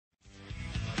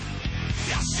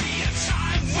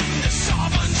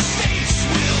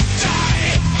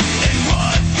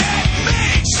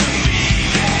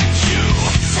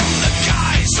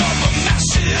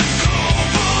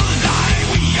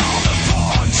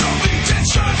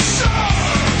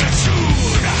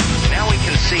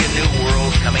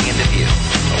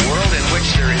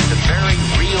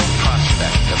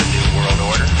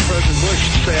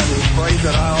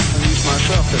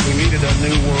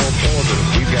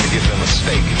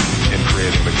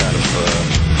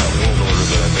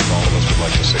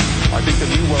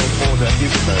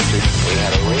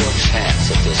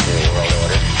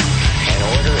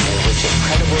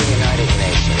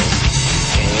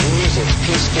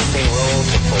shifting role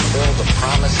to fulfill the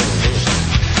promise and vision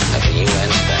of the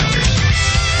UN's founders.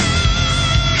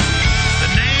 The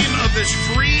name of this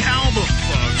free album,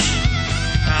 folks,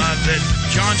 that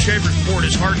Jon Schaffer's poured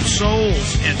his heart and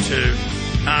souls into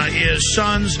is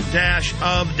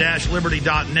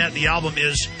sons-of-liberty.net. The album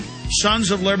is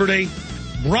Sons of Liberty,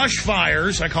 Brush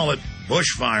Fires. I call it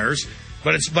Bush Fires,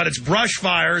 but it's brush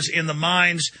fires in the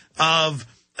minds of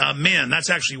men. That's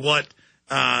actually what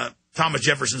Thomas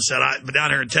Jefferson said. But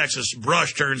down here in Texas,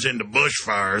 brush turns into bush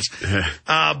fires.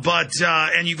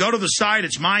 And you go to the site.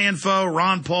 It's my info.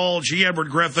 Ron Paul, G. Edward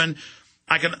Griffin.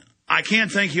 I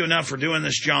can't thank you enough for doing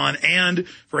this, John, and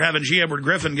for having G. Edward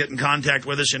Griffin get in contact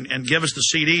with us and give us the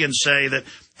CD and say that,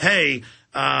 hey,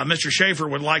 Mr. Schaffer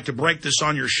would like to break this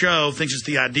on your show, thinks it's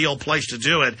the ideal place to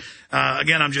do it.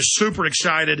 Again, I'm just super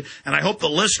excited, and I hope the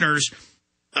listeners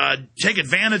take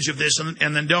advantage of this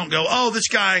and then don't go, oh, this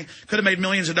guy could have made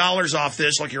millions of dollars off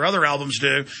this like your other albums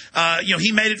do.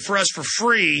 He made it for us for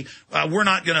free. We're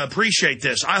not going to appreciate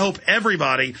this. I hope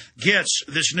everybody gets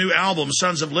this new album,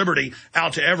 Sons of Liberty,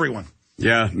 out to everyone.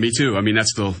 Yeah, me too. I mean,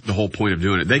 that's the whole point of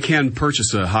doing it. They can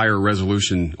purchase a higher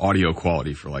resolution audio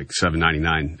quality for like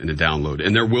 $7.99 in a download.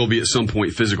 And there will be at some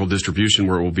point physical distribution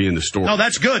where it will be in the store. Oh,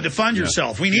 that's good to fund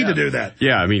yourself. We need to do that.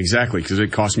 Yeah, I mean, exactly, because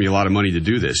it cost me a lot of money to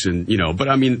do this. And, but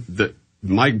I mean,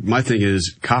 my thing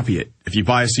is copy it. If you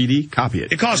buy a CD, copy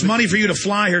it. It costs money for you to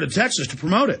fly here to Texas to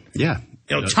promote it. Yeah.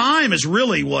 Time is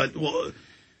really what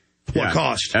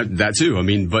costs. That too. I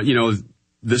mean, but,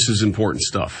 this is important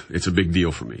stuff. It's a big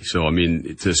deal for me. So, I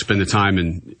mean, to spend the time,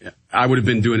 and I would have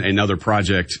been doing another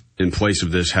project in place of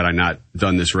this had I not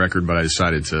done this record, but I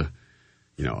decided to,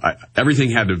 everything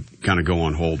had to kind of go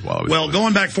on hold while I was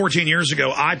going back 14 years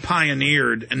ago, I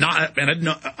pioneered,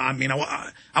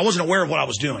 I wasn't aware of what I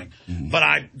was doing, but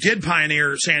I did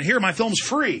pioneer saying, here, my film's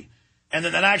free. And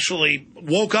then that actually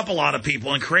woke up a lot of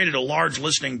people and created a large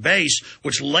listening base,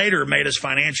 which later made us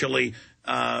financially,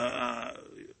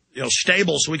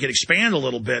 stable so we could expand a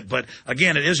little bit. But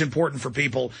again, it is important for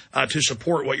people to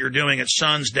support what you're doing at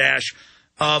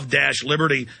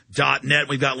sons-of-liberty.net.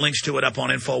 We've got links to it up on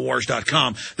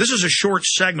Infowars.com. This is a short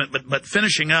segment, but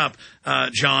finishing up,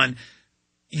 John,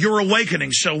 your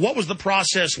awakening. So what was the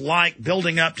process like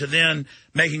building up to then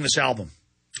making this album?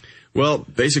 Well,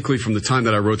 basically from the time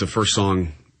that I wrote the first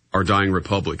song, Our Dying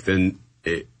Republic, then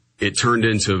it turned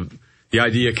into, the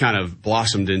idea kind of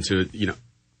blossomed into,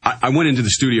 I went into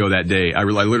the studio that day. I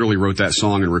literally wrote that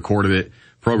song and recorded it,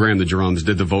 programmed the drums,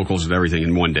 did the vocals and everything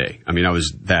in one day. I mean, I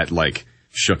was that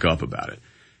shook up about it.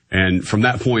 And from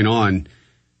that point on,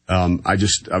 I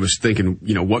was thinking,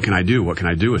 what can I do? What can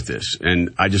I do with this?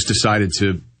 And I just decided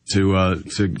to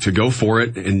go for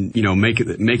it and, make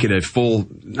it a full,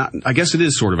 I guess it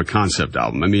is sort of a concept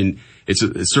album. I mean, it's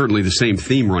certainly the same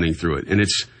theme running through it. And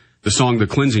it's the song, The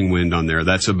Cleansing Wind on there.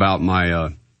 That's about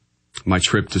my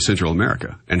trip to Central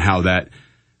America and how that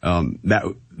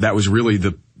was really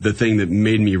the thing that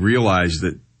made me realize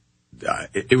that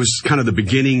it was kind of the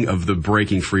beginning of the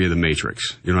breaking free of the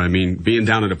matrix. You know what I mean? Being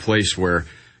down at a place where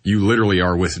you literally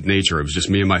are with nature. It was just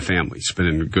me and my family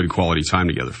spending good quality time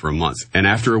together for a month. And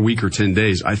after a week or 10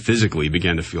 days, I physically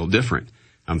began to feel different.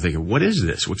 I'm thinking, what is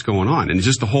this? What's going on? And it's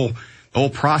just the whole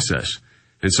process.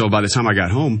 And so by the time I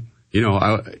got home,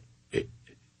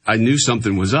 I knew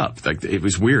something was up. Like, it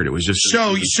was weird. It was just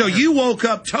so you woke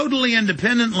up totally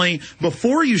independently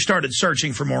before you started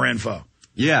searching for more info.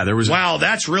 Yeah, there was. Wow,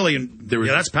 that's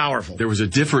that's powerful. There was a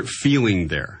different feeling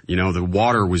there. The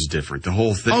water was different. The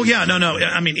whole thing. Oh yeah, no.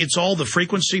 I mean, it's all the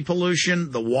frequency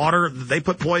pollution, the water. They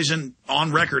put poison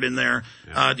on record in there,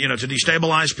 to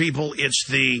destabilize people. It's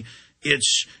the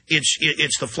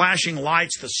flashing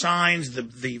lights, the signs,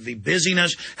 the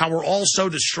busyness, how we're all so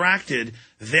distracted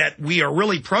that we are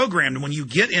really programmed. When you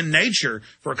get in nature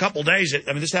for a couple days,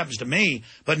 this happens to me,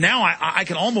 but now I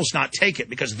can almost not take it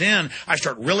because then I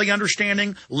start really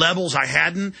understanding levels I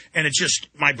hadn't, and it's just,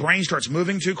 my brain starts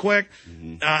moving too quick.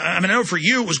 Mm-hmm. I know for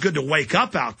you it was good to wake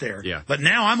up out there, but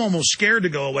now I'm almost scared to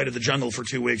go away to the jungle for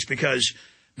 2 weeks because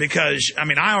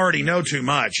I already know too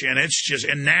much,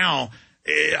 and now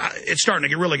it's starting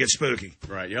to really get spooky.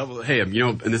 Right. Yeah. Well, hey, and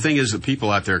the thing is that people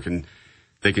out there can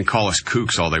call us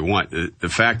kooks all they want. The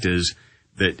fact is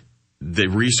that the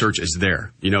research is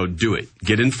there. Do it.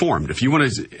 Get informed. If you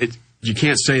want to, you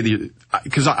can't say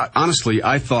because honestly,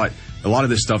 I thought a lot of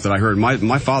this stuff that I heard,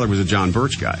 my father was a John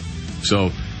Birch guy.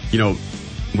 So,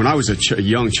 when I was a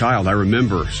young child, I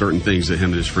remember certain things that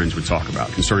him and his friends would talk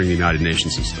about concerning the United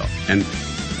Nations and stuff. And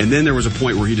then there was a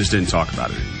point where he just didn't talk about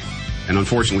it anymore. And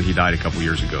unfortunately, he died a couple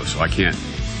years ago, so I can't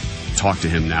talk to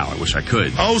him now. I wish I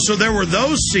could. Oh, so there were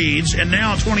those seeds, and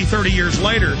now 20, 30 years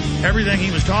later, everything he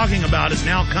was talking about is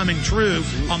now coming true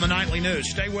on the nightly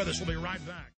news. Stay with us. We'll be right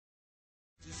back.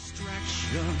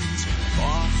 Distractions,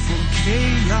 far from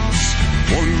chaos,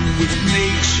 one with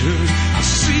nature. I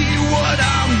see what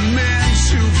I'm meant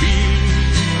to be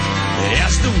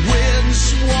as the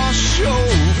winds wash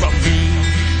over me.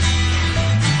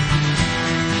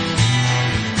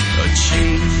 A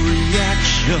chain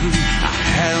reaction, I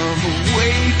have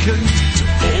awakened to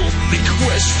boldly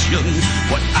question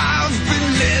what I've been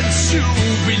led to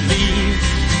believe.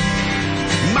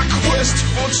 My quest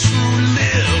for true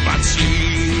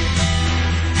liberty.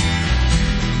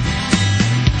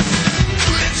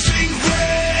 Cleansing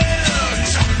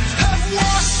winds have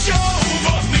washed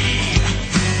over me,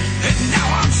 and now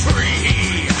I'm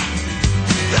free.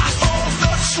 I hold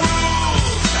the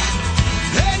truth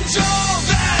and all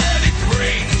that it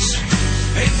brings,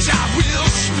 and I will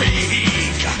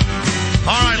speak.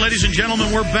 All right, ladies and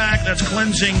gentlemen, we're back. That's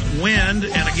Cleansing Wind.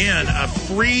 And again, a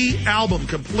free album,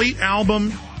 complete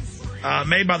album,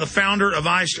 made by the founder of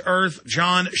Iced Earth,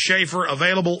 Jon Schaffer,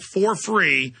 available for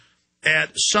free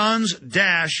at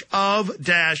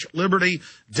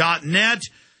sons-of-liberty.net.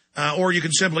 Or you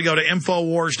can simply go to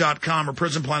Infowars.com or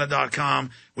PrisonPlanet.com.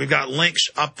 We've got links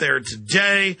up there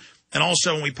today. And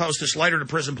also, when we post this later to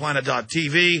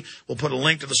PrisonPlanet.tv, we'll put a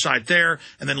link to the site there.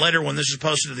 And then later, when this is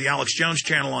posted to the Alex Jones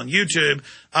channel on YouTube,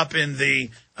 up in the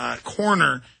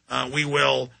corner, we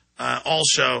will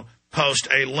also post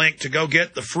a link to go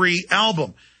get the free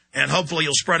album. And hopefully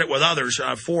you'll spread it with others.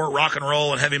 For rock and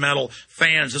roll and heavy metal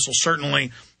fans, this will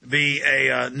certainly be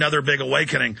another big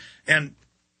awakening. And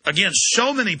again,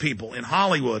 so many people in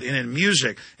Hollywood and in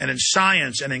music and in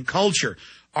science and in culture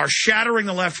are shattering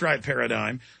the left-right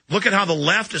paradigm. Look at how the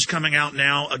left is coming out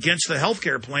now against the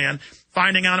healthcare plan,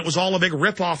 finding out it was all a big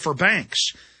ripoff for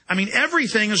banks. I mean,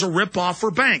 everything is a ripoff for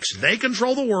banks. They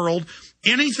control the world.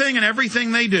 Anything and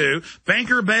everything they do,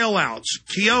 banker bailouts,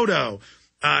 Kyoto,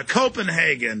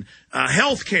 Copenhagen,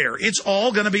 healthcare, it's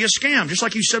all going to be a scam. Just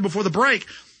like you said before the break,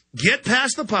 get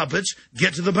past the puppets,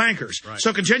 get to the bankers. Right.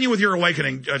 So continue with your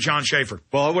awakening, Jon Schaffer.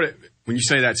 Well, when you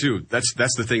say that too, that's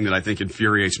the thing that I think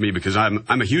infuriates me, because I'm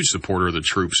a huge supporter of the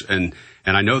troops, and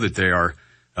I know that they are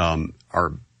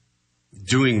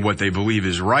doing what they believe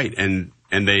is right,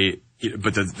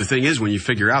 but the thing is, when you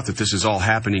figure out that this is all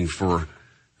happening for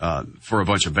a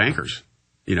bunch of bankers,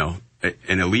 and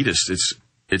elitists,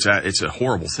 it's a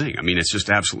horrible thing. I mean, it's just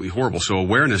absolutely horrible. So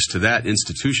awareness to that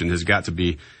institution has got to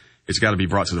be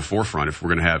brought to the forefront if we're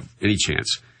going to have any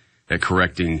chance at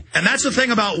correcting. And that's the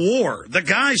thing about war. The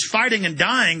guys fighting and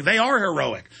dying, they are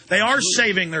heroic. They are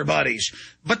saving their buddies.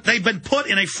 But they've been put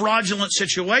in a fraudulent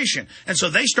situation. And so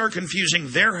they start confusing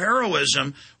their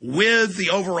heroism with the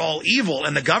overall evil.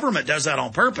 And the government does that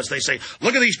on purpose. They say,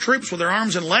 look at these troops with their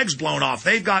arms and legs blown off.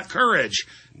 They've got courage.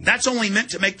 That's only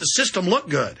meant to make the system look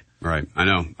good. Right. I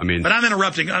know. I mean, but I'm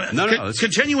interrupting. No.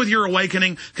 Continue with your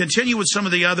awakening. Continue with some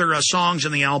of the other songs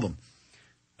in the album.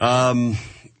 Well,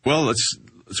 let's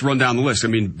run down the list. I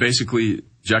mean, basically,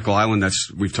 Jekyll Island,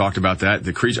 we've talked about that.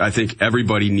 The creature, I think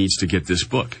everybody needs to get this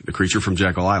book, The Creature from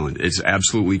Jekyll Island. It's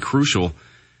absolutely crucial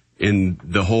in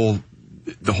the whole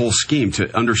scheme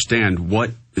to understand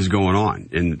what is going on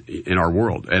in our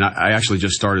world. And I actually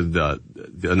just started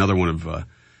another one of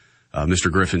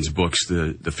Mr. Griffin's books,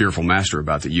 The Fearful Master,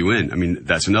 about the UN. I mean,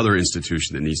 that's another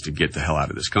institution that needs to get the hell out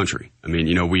of this country. I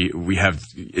mean, we have,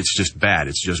 it's just bad.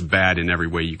 It's just bad in every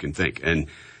way you can think. And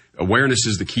awareness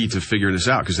is the key to figuring this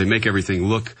out, because they make everything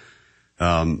look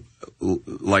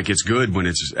like it's good when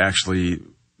it's actually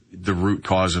the root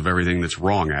cause of everything that's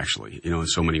wrong, actually, in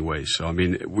so many ways. So, I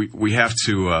mean, we have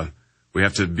to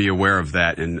be aware of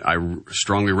that. And I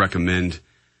strongly recommend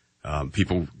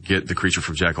people get The Creature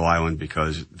from Jekyll Island,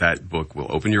 because that book will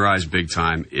open your eyes big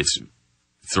time. It's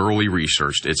thoroughly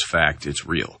researched. It's fact. It's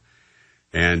real.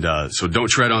 And so Don't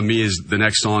Tread on Me is the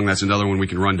next song. That's another one we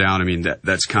can run down. I mean,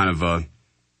 that's kind of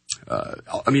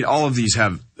all of these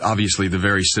have obviously the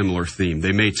very similar theme.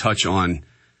 They may touch on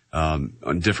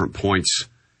different points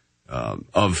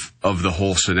of the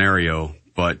whole scenario,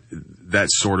 but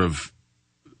that's sort of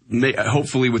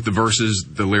hopefully with the verses,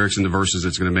 the lyrics in the verses,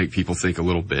 it's going to make people think a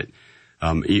little bit.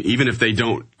 Even if they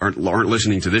aren't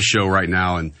listening to this show right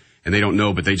now and they don't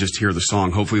know, but they just hear the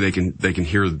song, hopefully they can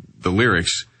hear the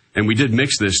lyrics. And we did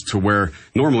mix this to where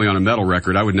normally on a metal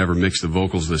record I would never mix the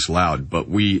vocals this loud, but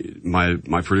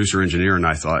my producer engineer and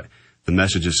I thought the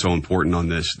message is so important on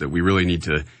this that we really need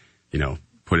to,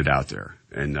 put it out there.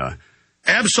 And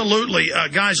absolutely.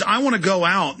 Guys, I want to go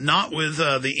out, not with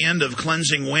the end of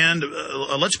Cleansing Wind.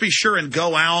 Let's be sure and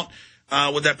go out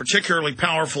with that particularly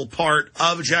powerful part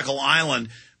of Jekyll Island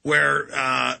where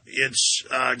it's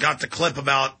got the clip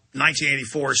about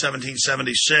 1984,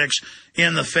 1776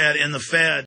 in the Fed.